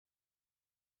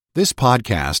This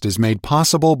podcast is made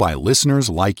possible by listeners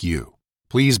like you.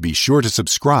 Please be sure to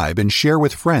subscribe and share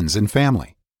with friends and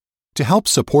family. To help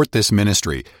support this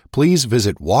ministry, please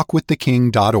visit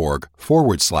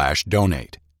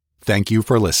walkwiththeking.org/donate. Thank you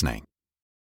for listening.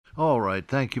 All right,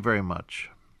 thank you very much.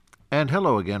 And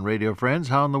hello again, radio friends.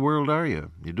 How in the world are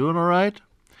you? You doing all right?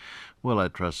 Well, I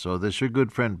trust so. This is your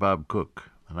good friend Bob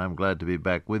Cook, and I'm glad to be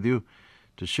back with you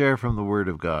to share from the Word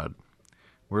of God.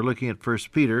 We're looking at 1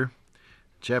 Peter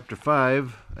chapter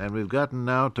 5, and we've gotten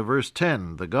now to verse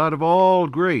 10. The God of all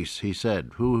grace, he said,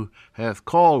 who hath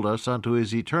called us unto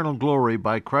his eternal glory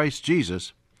by Christ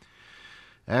Jesus,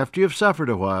 after you have suffered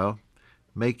a while,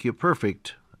 make you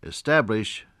perfect,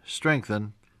 establish,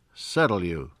 strengthen, settle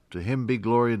you. To him be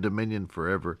glory and dominion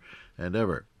forever and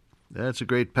ever. That's a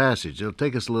great passage. It'll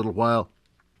take us a little while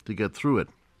to get through it.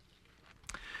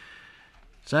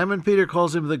 Simon Peter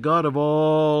calls him the God of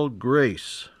all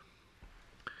grace.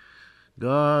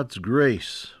 God's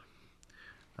grace.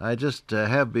 I just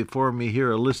have before me here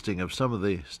a listing of some of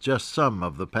the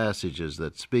passages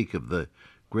that speak of the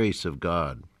grace of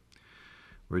God.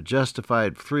 We're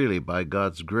justified freely by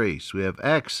God's grace. We have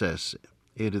access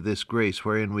into this grace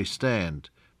wherein we stand.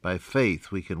 By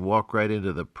faith, we can walk right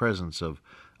into the presence of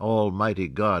Almighty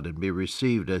God and be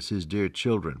received as His dear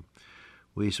children.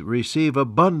 We receive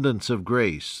abundance of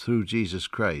grace through Jesus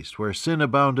Christ. Where sin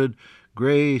abounded,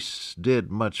 grace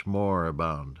did much more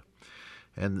abound.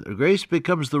 And grace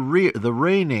becomes the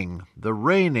reigning,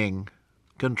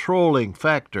 controlling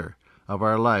factor of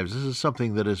our lives. This is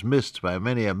something that is missed by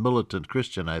many a militant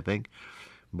Christian, I think,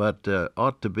 but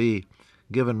ought to be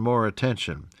given more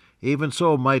attention. Even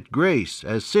so might grace,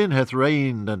 as sin hath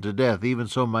reigned unto death, even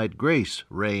so might grace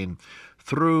reign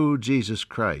through Jesus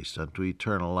Christ unto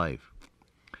eternal life.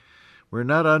 We're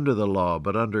not under the law,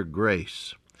 but under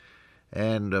grace.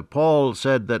 And Paul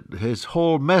said that his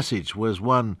whole message was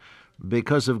one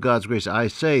because of God's grace. I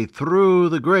say, through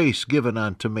the grace given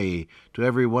unto me, to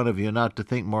every one of you not to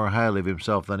think more highly of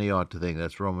himself than he ought to think.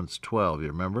 That's Romans 12, you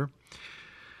remember?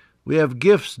 We have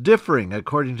gifts differing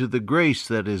according to the grace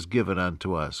that is given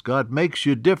unto us. God makes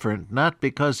you different, not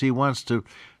because he wants to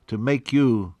make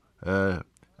you an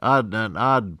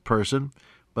odd person,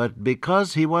 but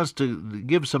because he wants to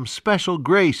give some special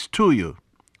grace to you.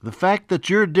 The fact that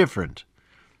you're different.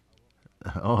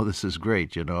 Oh, this is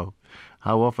great, you know.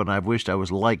 How often I've wished I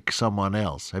was like someone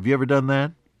else. Have you ever done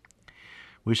that?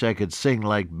 Wish I could sing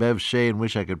like Bev Shea, and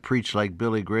wish I could preach like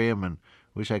Billy Graham, and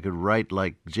wish I could write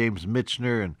like James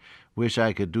Michener, and wish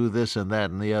I could do this and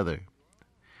that and the other.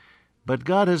 But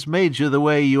God has made you the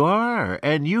way you are,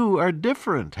 and you are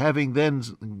different, having then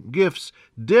gifts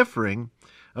differing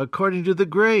according to the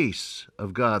grace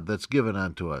of God that's given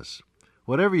unto us.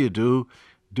 Whatever you do,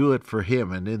 do it for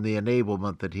him and in the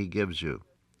enablement that he gives you.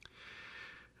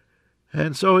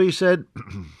 And so he said,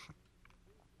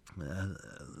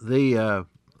 the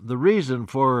reason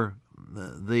for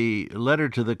the letter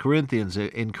to the Corinthians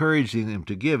encouraging them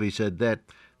to give, he said that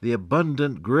the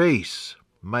abundant grace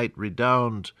might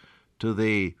redound to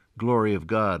the glory of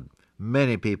God.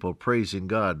 Many people praising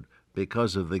God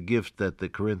because of the gift that the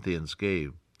Corinthians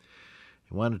gave.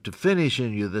 He wanted to finish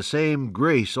in you the same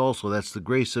grace also. That's the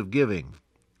grace of giving.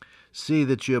 See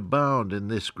that you abound in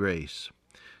this grace.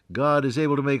 God is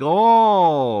able to make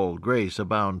all grace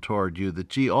abound toward you,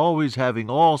 that ye, always having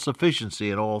all sufficiency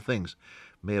in all things,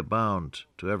 may abound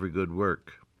to every good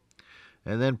work.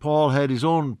 And then Paul had his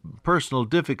own personal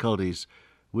difficulties,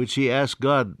 which he asked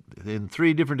God in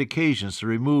 3 different occasions to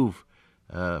remove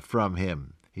from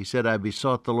him. He said, I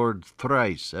besought the Lord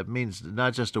thrice. That means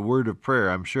not just a word of prayer.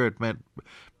 I'm sure it meant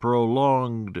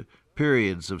prolonged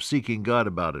periods of seeking God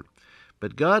about it.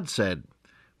 But God said,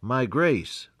 my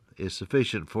grace is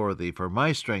sufficient for thee, for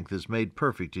my strength is made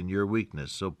perfect in your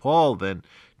weakness. So Paul then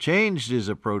changed his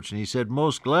approach, and he said,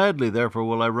 most gladly, therefore,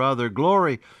 will I rather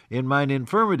glory in mine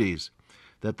infirmities,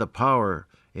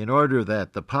 in order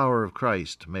that the power of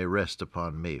Christ may rest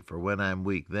upon me. For when I am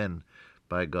weak, then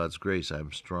by God's grace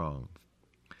I'm strong.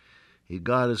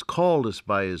 God has called us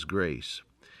by his grace,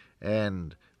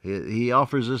 and he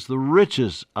offers us the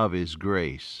riches of his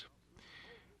grace.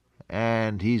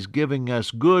 And he's giving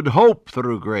us good hope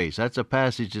through grace. That's a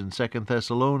passage in 2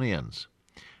 Thessalonians.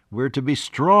 We're to be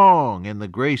strong in the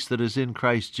grace that is in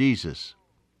Christ Jesus.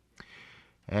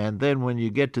 And then when you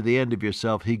get to the end of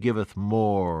yourself, he giveth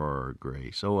more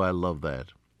grace. Oh, I love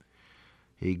that.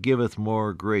 He giveth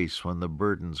more grace when the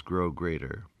burdens grow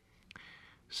greater,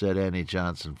 said Annie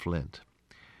Johnson Flint.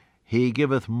 He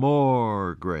giveth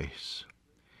more grace.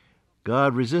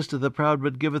 God resisteth the proud,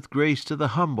 but giveth grace to the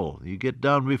humble. You get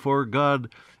down before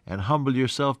God and humble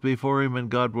yourself before him, and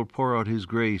God will pour out his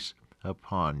grace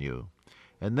upon you.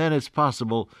 And then it's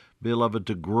possible, beloved,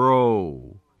 to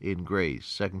grow in grace.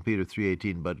 2 Peter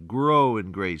 3:18, but grow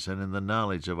in grace and in the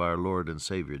knowledge of our Lord and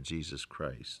Savior Jesus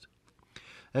Christ.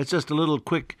 That's just a little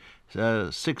quick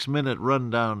 6-minute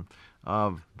rundown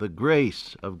of the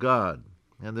grace of God.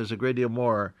 And there's a great deal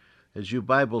more, as you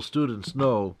Bible students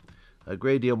know, a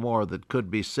great deal more that could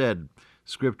be said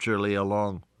scripturally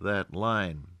along that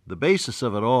line. The basis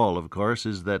of it all, of course,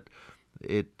 is that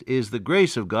it is the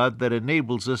grace of God that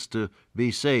enables us to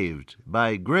be saved.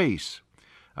 By grace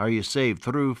are you saved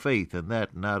through faith, and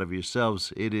that not of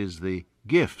yourselves. It is the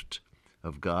gift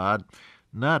of God,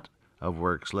 not of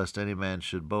works, lest any man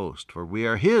should boast. For we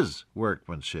are His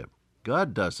workmanship.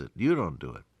 God does it. You don't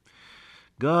do it.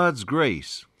 God's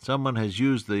grace. Someone has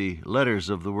used the letters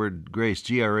of the word grace,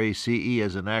 G-R-A-C-E,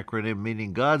 as an acronym,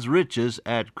 meaning God's riches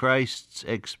at Christ's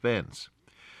expense.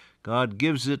 God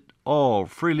gives it all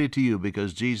freely to you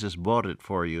because Jesus bought it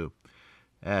for you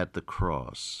at the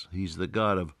cross. He's the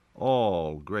God of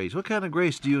all grace. What kind of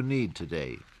grace do you need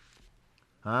today?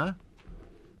 Huh?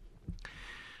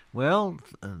 Well,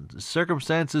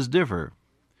 circumstances differ.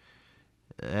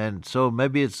 And so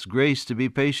maybe it's grace to be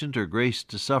patient, or grace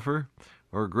to suffer,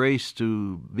 or grace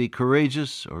to be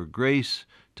courageous, or grace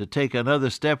to take another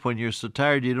step when you're so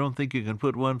tired you don't think you can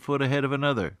put one foot ahead of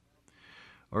another,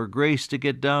 or grace to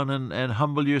get down and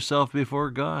humble yourself before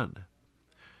God,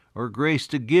 or grace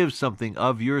to give something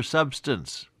of your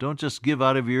substance. Don't just give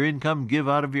out of your income, give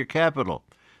out of your capital.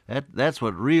 That's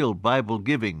what real Bible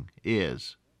giving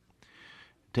is.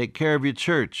 Take care of your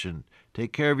church, and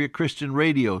take care of your Christian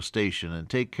radio station, and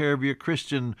take care of your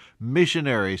Christian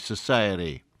missionary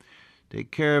society. Take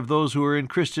care of those who are in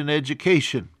Christian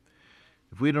education.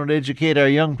 If we don't educate our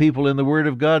young people in the Word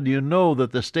of God, you know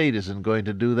that the state isn't going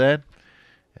to do that.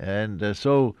 And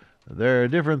so there are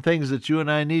different things that you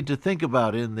and I need to think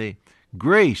about in the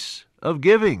grace of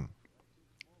giving.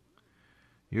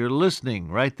 You're listening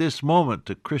right this moment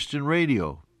to Christian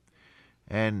radio,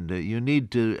 and you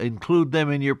need to include them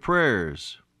in your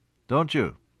prayers, don't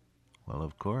you? Well,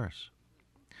 of course.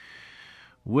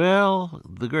 Well,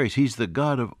 the grace. He's the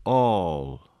God of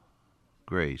all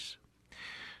grace.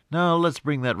 Now, let's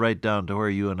bring that right down to where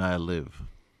you and I live.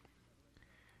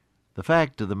 The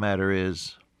fact of the matter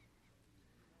is,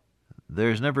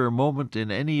 there's never a moment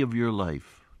in any of your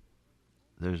life,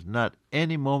 there's not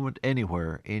any moment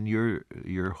anywhere in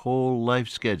your whole life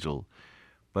schedule,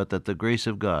 but that the grace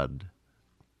of God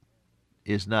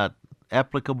is not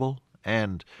applicable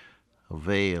and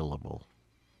available.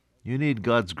 You need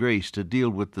God's grace to deal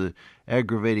with the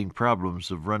aggravating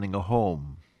problems of running a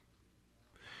home.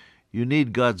 You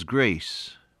need God's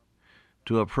grace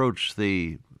to approach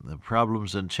the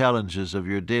problems and challenges of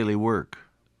your daily work.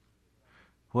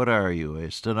 What are you,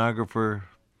 a stenographer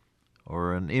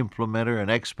or an implementer, an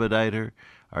expediter?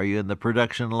 Are you in the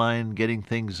production line getting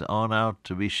things on out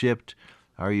to be shipped?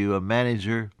 Are you a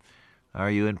manager?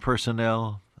 Are you in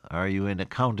personnel? Are you in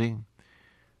accounting?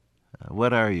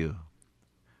 What are you?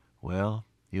 Well,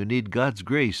 you need God's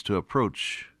grace to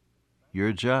approach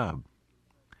your job.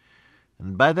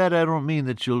 And by that I don't mean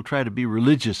that you'll try to be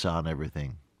religious on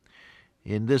everything.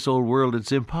 In this old world,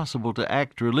 it's impossible to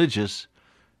act religious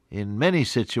in many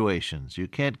situations. You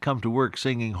can't come to work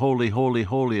singing holy, holy,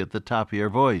 holy at the top of your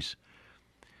voice,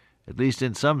 at least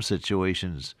in some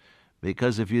situations,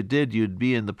 because if you did, you'd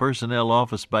be in the personnel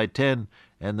office by 10,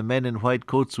 and the men in white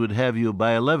coats would have you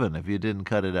by 11 if you didn't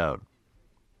cut it out.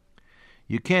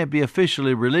 You can't be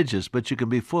officially religious, but you can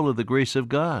be full of the grace of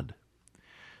God.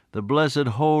 The blessed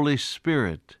Holy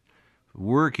Spirit,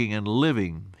 working and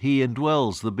living, He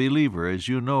indwells the believer, as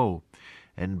you know.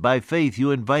 And by faith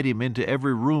you invite Him into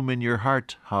every room in your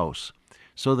heart house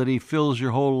so that He fills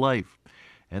your whole life.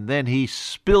 And then He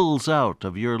spills out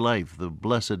of your life the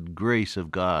blessed grace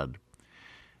of God.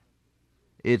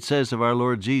 It says of our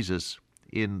Lord Jesus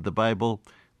in the Bible,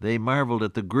 they marveled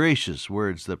at the gracious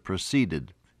words that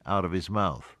proceeded out of His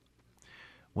mouth.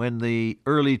 When the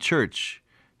early church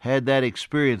had that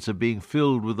experience of being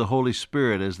filled with the Holy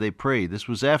Spirit as they prayed, this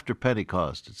was after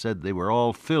Pentecost. It said they were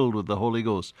all filled with the Holy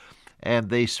Ghost. And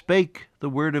they spake the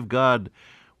word of God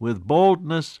with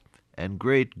boldness, and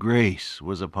great grace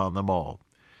was upon them all.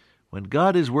 When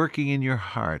God is working in your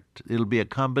heart, it'll be a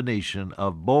combination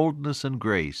of boldness and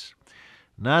grace,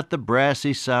 not the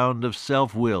brassy sound of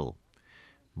self-will,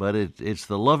 but it's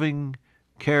the loving,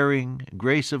 caring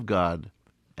grace of God,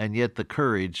 and yet the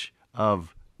courage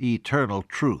of eternal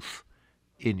truth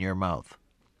in your mouth.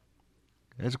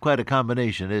 That's quite a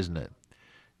combination, isn't it?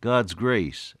 God's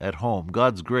grace at home,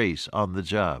 God's grace on the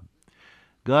job,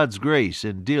 God's grace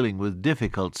in dealing with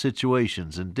difficult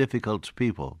situations and difficult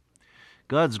people,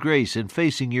 God's grace in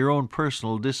facing your own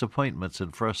personal disappointments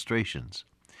and frustrations.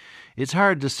 It's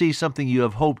hard to see something you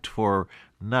have hoped for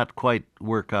not quite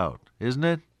work out, isn't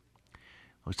it?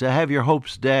 To have your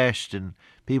hopes dashed and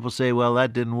people say, well,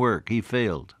 that didn't work, he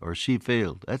failed or she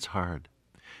failed. That's hard.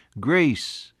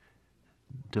 Grace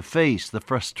to face the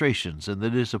frustrations and the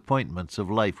disappointments of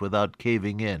life without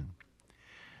caving in.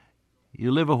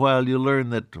 You live a while, you learn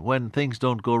that when things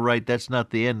don't go right, that's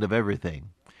not the end of everything.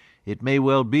 It may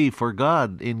well be for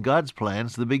God, in God's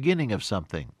plans, the beginning of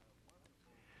something.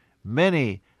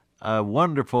 Many a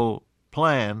wonderful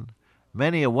plan,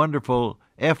 many a wonderful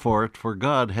effort for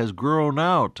God has grown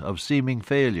out of seeming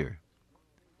failure.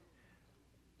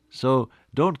 So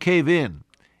don't cave in.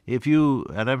 If you,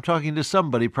 and I'm talking to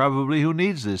somebody probably who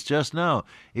needs this just now,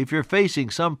 if you're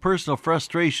facing some personal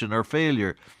frustration or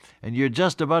failure, and you're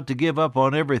just about to give up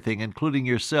on everything, including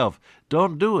yourself,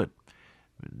 don't do it.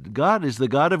 God is the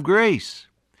God of grace.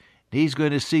 He's going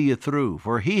to see you through,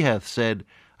 for he hath said,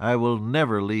 I will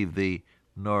never leave thee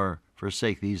nor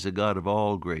forsake thee. He's the God of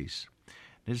all grace.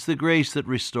 It's the grace that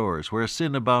restores. Where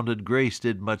sin abounded, grace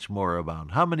did much more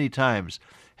abound. How many times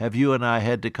have you and I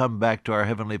had to come back to our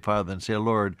Heavenly Father and say,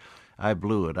 Lord, I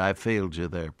blew it. I failed you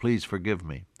there. Please forgive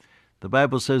me. The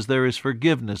Bible says there is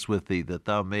forgiveness with thee, that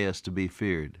thou mayest to be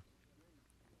feared.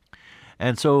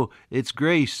 And so it's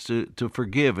grace to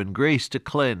forgive, and grace to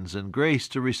cleanse, and grace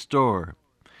to restore.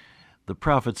 The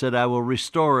prophet said, I will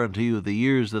restore unto you the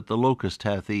years that the locust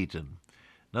hath eaten.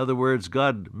 In other words,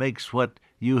 God makes what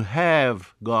you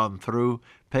have gone through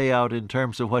pay out in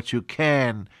terms of what you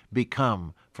can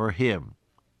become for him.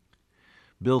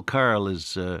 Bill Carl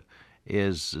is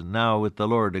now with the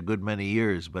Lord a good many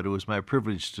years, but it was my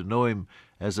privilege to know him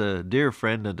as a dear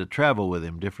friend and to travel with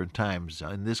him different times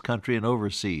in this country and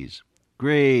overseas.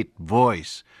 Great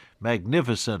voice,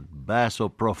 magnificent basso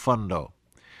profundo.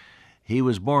 He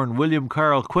was born William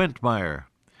Carl Quentmeyer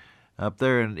up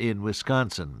there in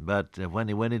Wisconsin, but when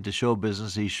he went into show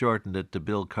business, he shortened it to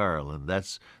Bill Carl, and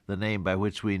that's the name by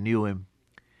which we knew him.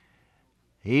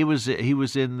 He was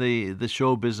in the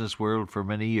show business world for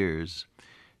many years,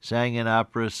 sang in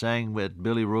opera, sang at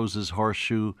Billy Rose's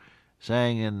Horseshoe,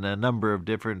 sang in a number of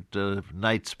different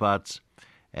night spots,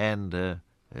 and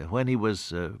when he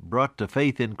was brought to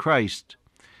faith in Christ,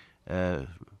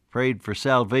 prayed for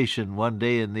salvation one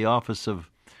day in the office of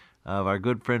our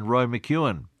good friend Roy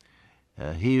McEwen.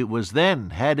 He was then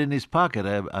had in his pocket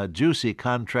a juicy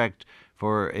contract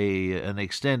for an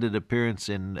extended appearance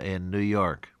in New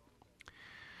York.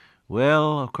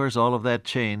 Well, of course, all of that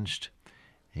changed.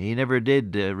 He never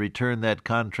did return that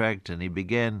contract, and he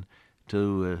began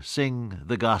to sing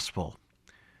the gospel.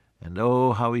 And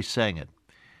oh, how he sang it.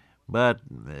 But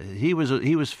he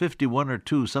was 51 or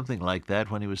 2, something like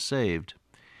that, when he was saved.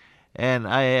 And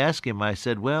I asked him, I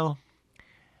said, well,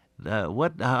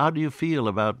 how do you feel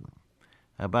about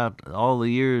all the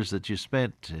years that you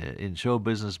spent in show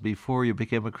business before you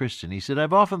became a Christian? He said,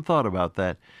 I've often thought about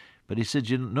that. But he said,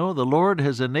 you know, the Lord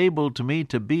has enabled me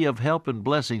to be of help and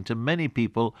blessing to many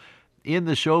people in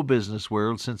the show business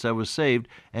world since I was saved,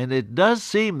 and it does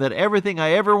seem that everything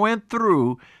I ever went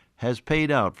through has paid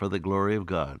out for the glory of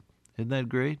God. Isn't that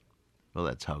great? Well,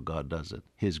 that's how God does it,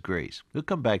 His grace. We'll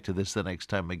come back to this the next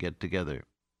time we get together.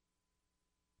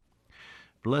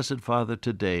 Blessed Father,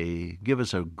 today, give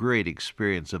us a great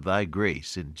experience of Thy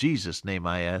grace. In Jesus' name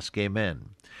I ask,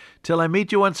 amen. Till I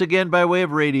meet you once again by way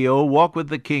of radio, walk with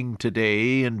the King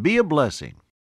today and be a blessing.